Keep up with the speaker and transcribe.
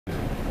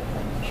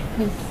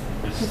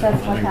Because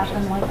that's what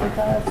happened like with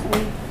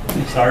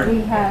us. Start?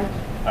 We had...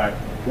 Alright.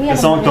 We had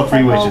The song called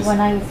Three Wishes. when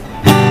I was...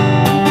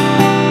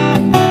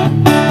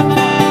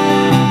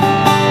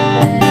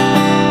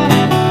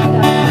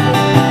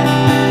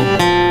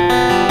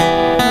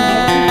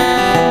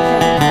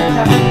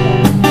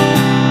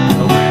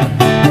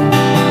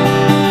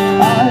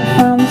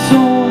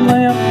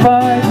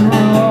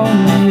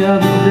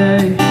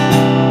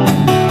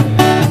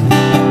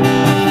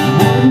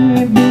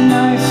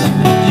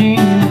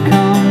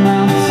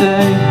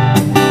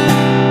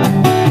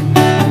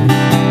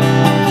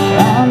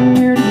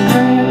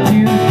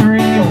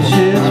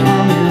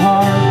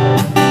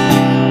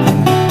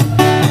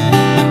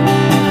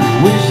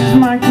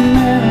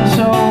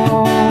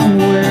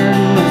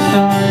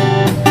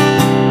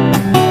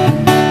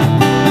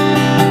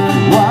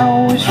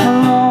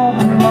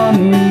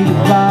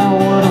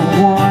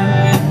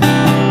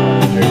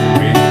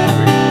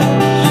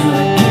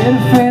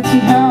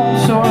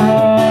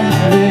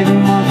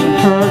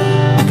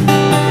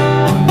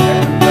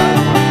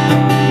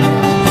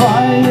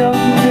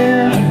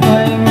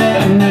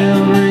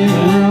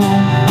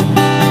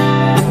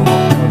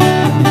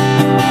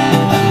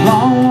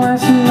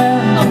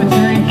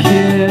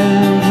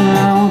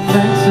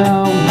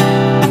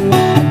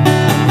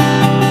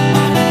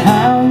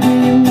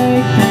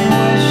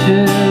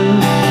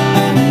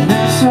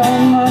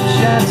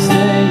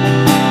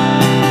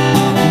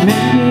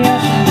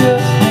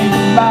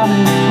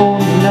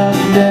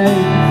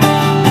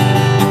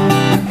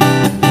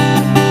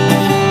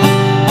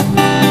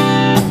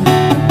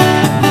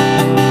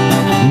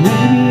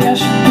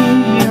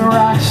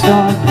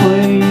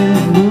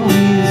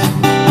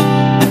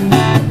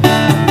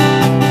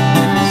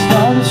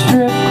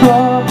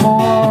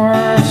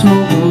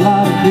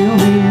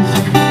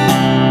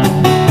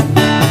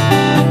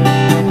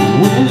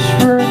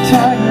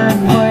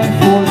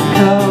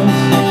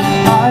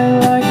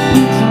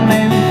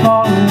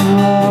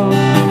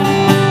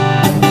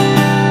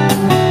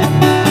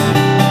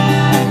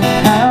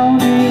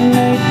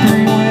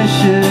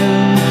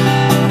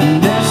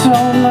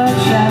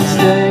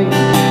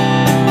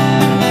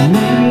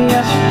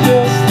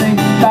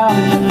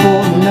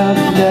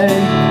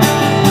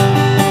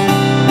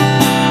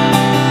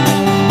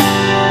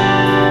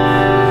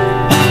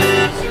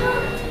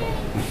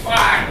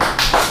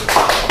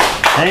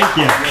 Thank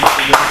you.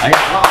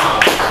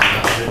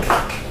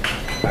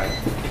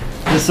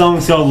 This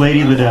song's called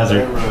Lady of the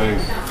Desert.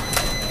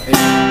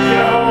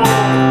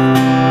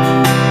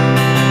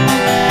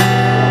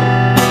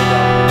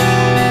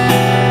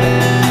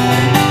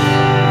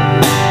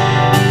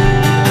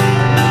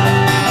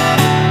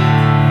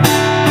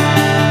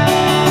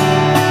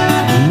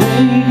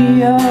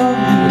 Lady of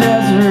the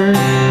desert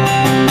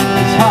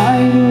is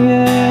hiding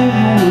in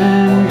the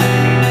wind.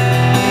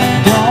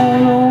 Don't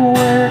know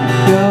where to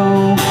go,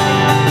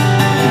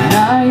 and I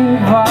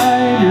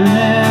invite her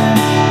in.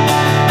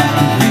 I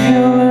can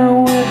feel her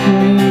with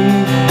me,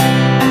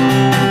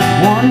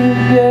 wanting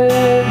to get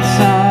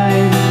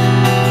inside.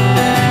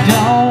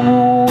 Don't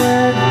know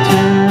where to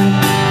turn,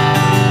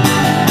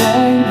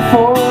 begging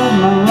for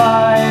my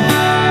life.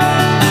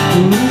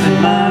 I'm losing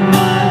my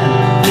mind,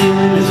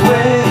 feeling this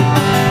way.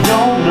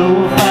 Don't know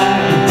if I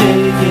can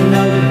take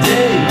another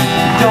day.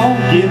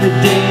 Don't give a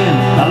damn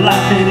about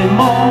life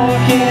anymore.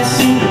 Can't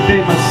seem to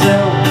pick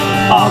myself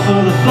off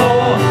of the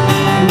floor.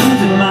 I'm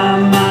losing my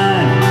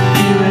mind,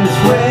 feeling this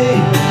way.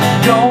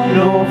 Don't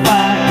know if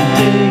I can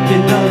take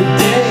another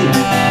day.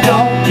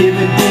 Don't give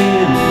a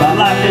damn about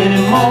life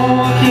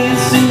anymore. Can't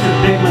seem to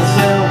pick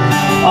myself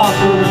off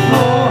of the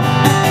floor.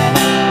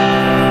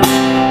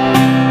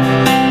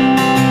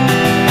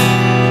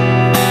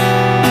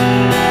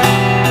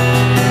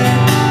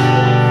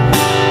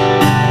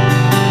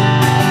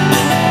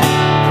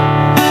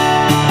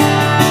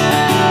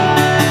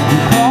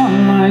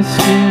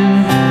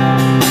 Skin,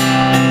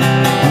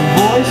 my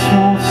voice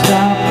won't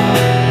stop.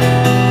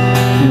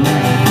 Feel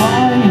like I'm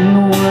flying in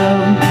the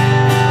web.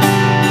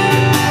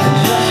 I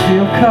just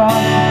feel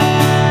caught.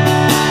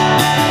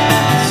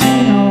 I see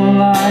no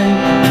light.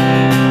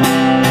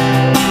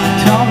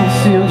 Tunnel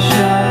sealed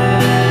shut.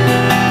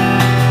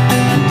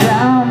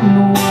 Down in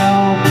the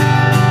well,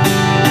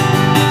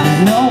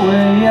 there's no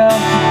way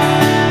up.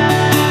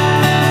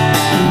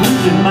 I'm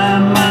losing my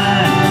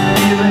mind,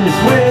 feeling this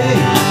way.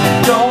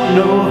 Don't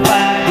know if I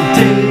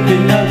take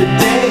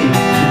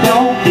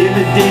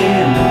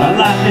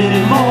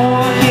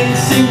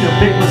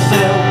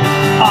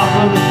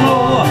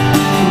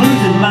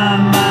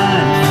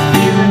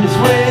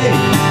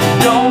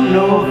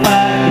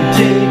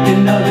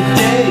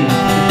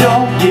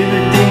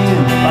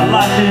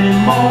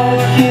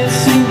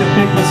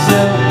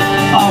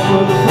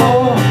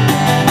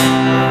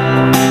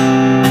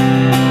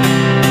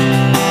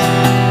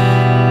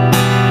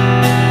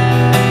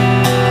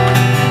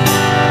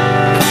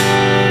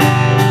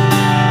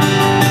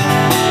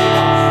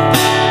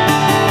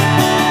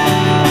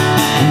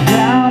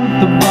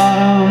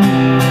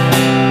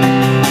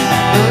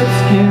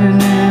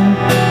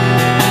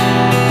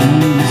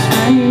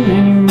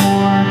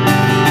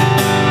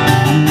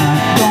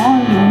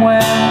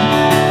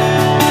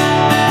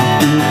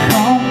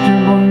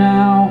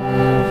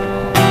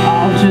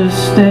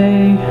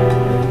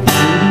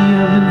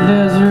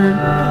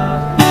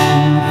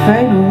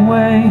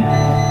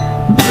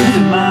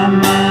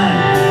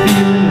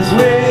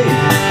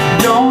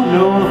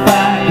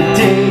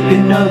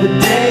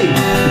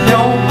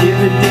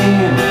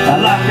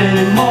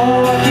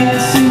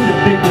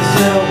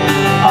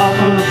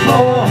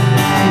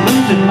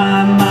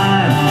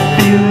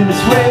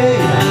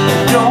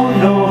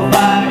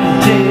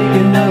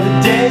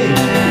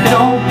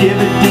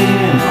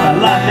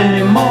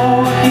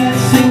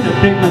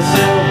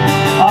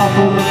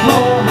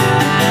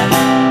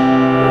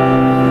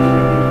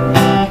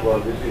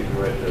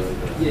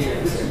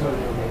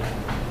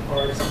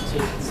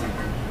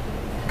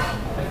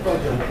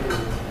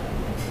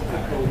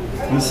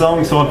The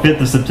song's called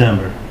 5th of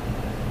September.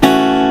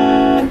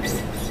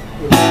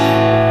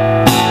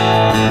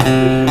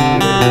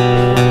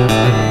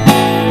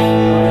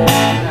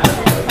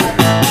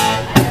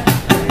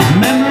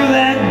 Remember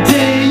that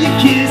day you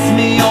kissed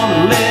me on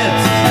the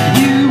lips?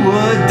 You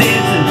were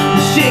dancing,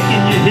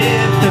 shaking your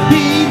hips to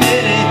beat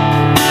it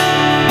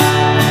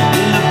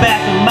in the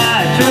back of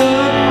my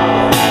truck.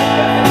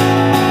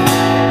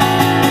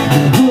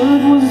 The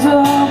hood was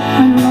up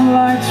and the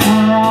lights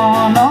were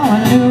on. All I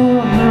knew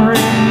of the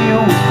radio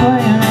was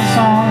playing a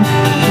song.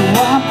 So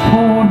I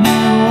pulled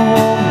you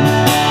over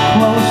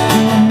close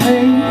to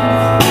me.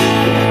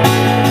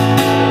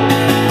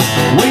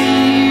 We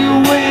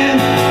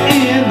went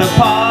in the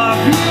park,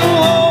 you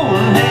were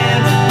holding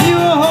hands, you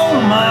were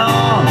holding my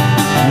arm.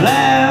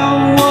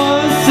 That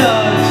was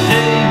such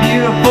a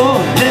beautiful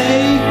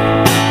day.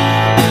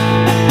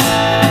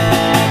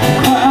 The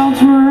clouds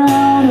were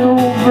out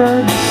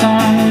over the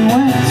sun. We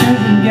went to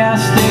the gas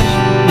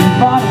station and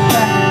bought a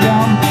pack of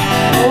gum.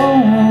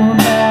 Oh,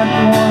 that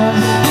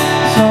was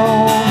so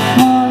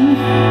fun.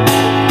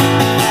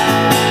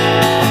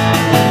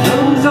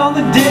 Those are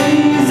the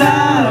days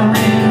I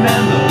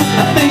remember.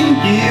 I think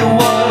it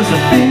was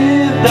the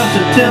 5th of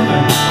September.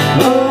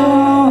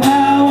 Oh,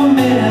 how I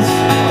miss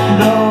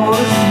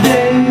those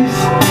days.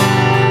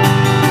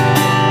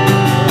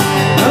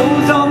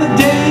 Those are the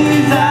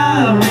days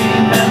I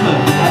remember.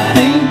 I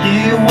think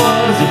it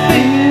was the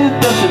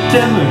 5th of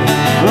September.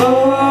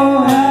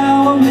 Oh,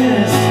 how I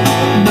miss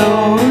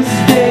those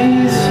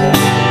days.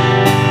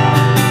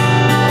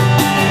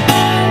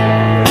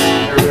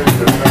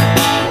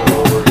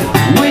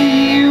 We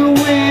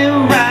went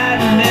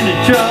riding in a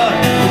truck,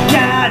 we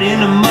got in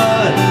the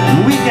mud,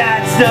 and we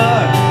got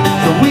stuck.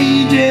 So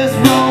we just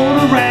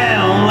rolled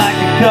around like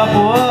a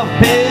couple of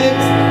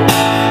pigs.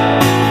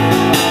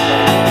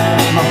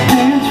 My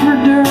pants were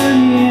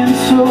dirty and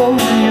so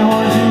were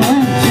yours. We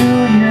went to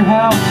your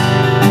house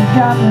and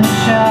got in the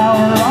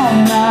shower all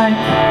night.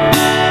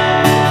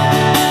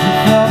 It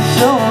felt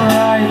so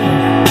right.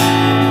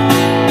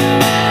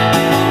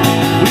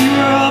 We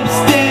were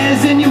upstairs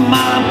and your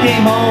mom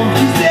came home.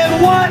 She said,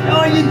 "What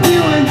are you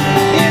doing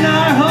in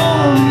our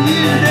home,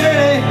 you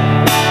dirty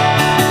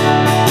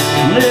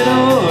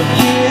little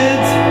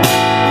kids?"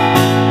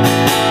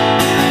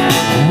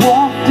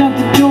 Walked out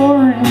the door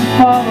and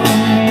followed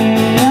me.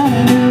 I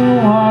knew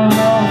our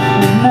love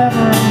would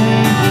never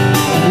leave.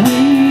 We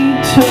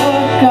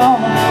took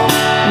off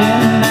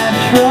in that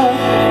truck.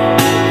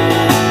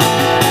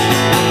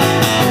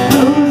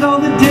 Those are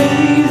the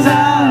days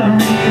I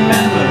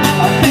remember.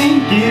 I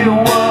think it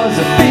was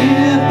the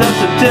 5th of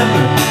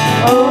September.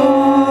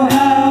 Oh,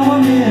 how I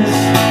miss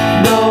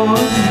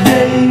those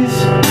days.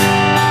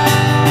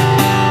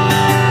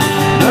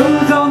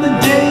 Those are the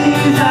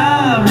days I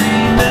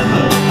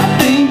remember. I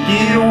think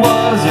it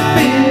was the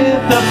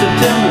 5th of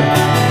September.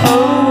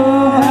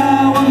 Oh,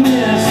 how I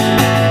miss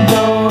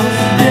those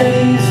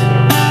days.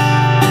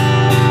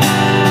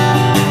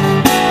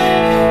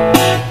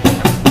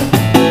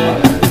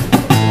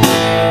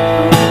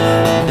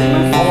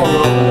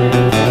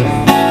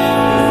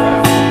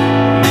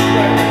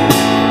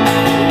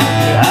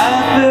 I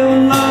fell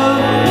in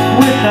love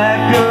with that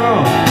girl.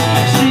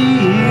 She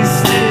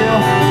still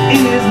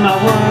is my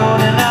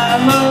world, and I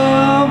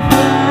love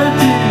her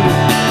to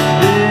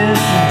this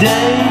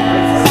day.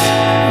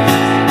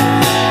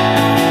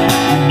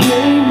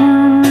 Gave her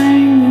a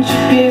ring, she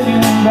gave me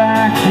one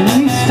back, and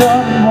we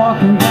started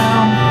walking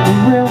down the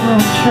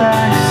railroad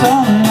tracks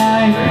all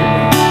night.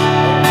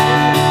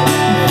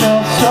 It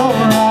felt so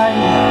right.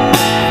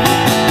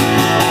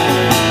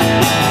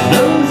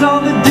 Those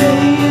are the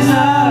days I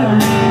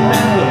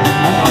remember.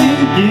 I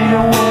think it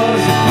was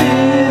the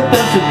 5th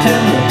of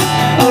September.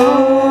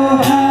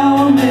 Oh, how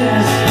I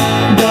miss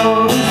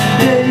those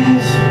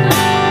days.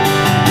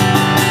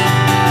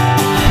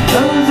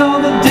 Those are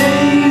the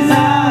days I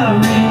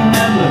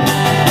remember.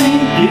 I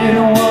think it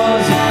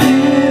was the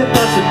 5th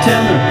of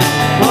September.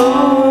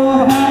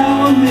 Oh,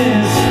 how I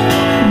miss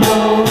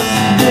those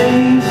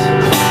days.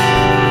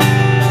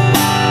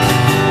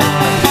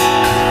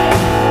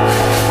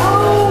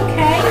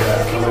 Okay.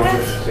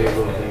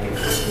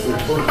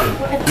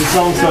 This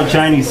song's called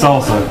Chinese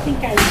Salsa. I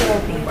think I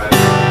will be.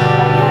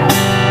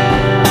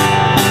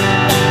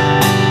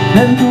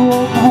 Heading to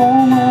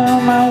Oklahoma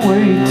on my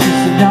way to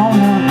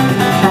Sedona,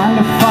 trying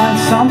to find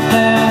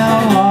something I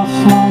lost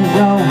long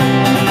ago.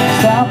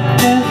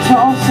 Stopped in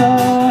Tulsa,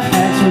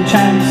 had some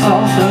Chinese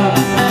salsa,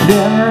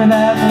 whatever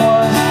that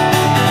was,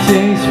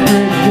 tastes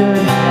pretty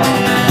good.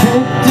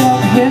 Picked up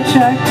a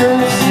hitchhiker,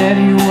 said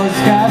he was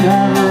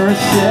skydiver,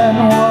 said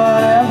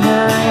whatever,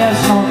 yes,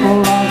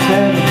 Uncle I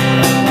said.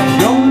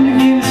 Going to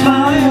give a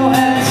smile,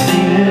 hadn't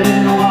seen it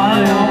in a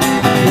while.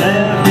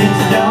 Left in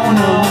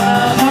Sedona,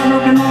 I was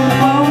heartbroken on the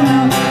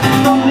phone.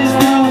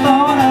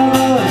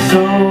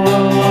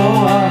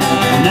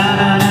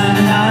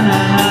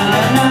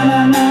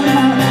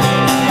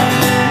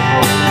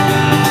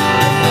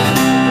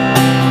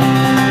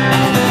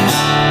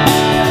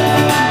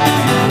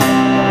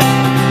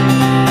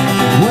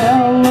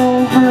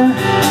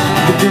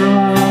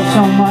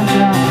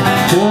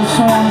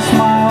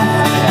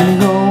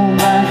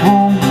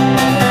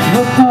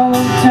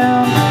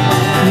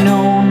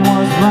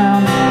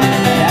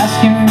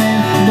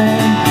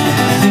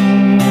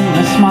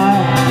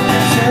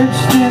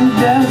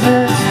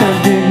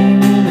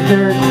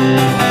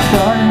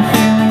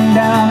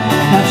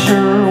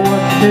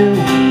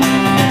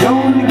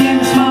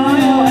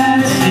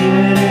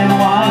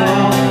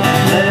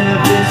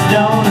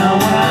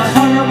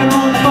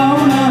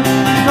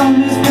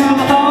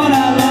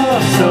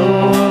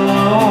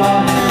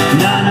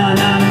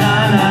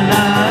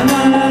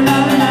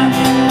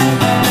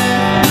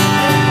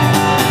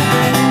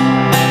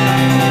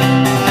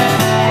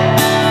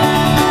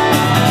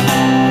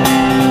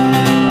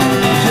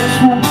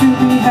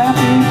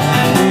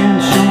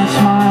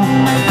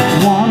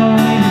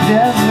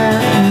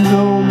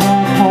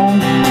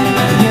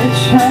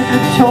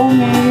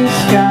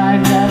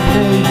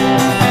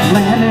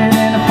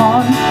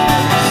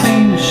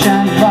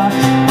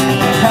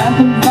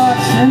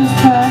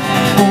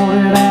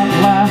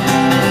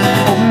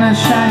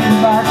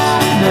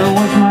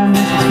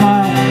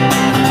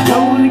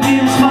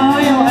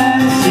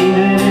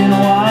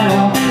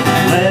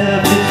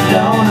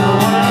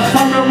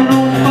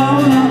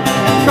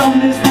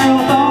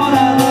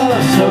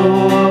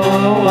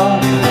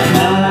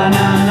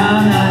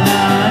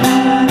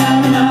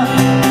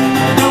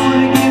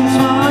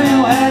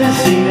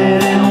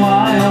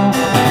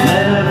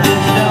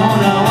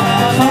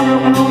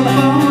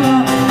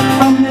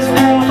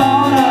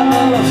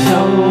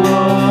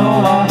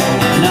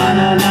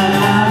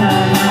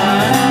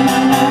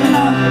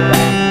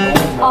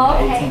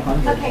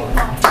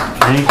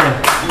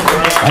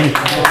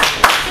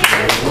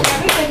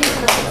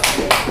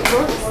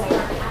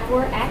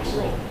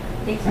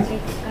 So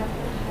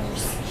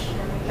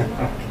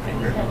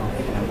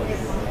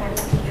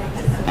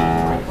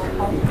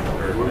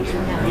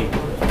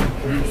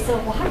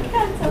what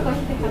can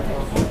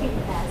I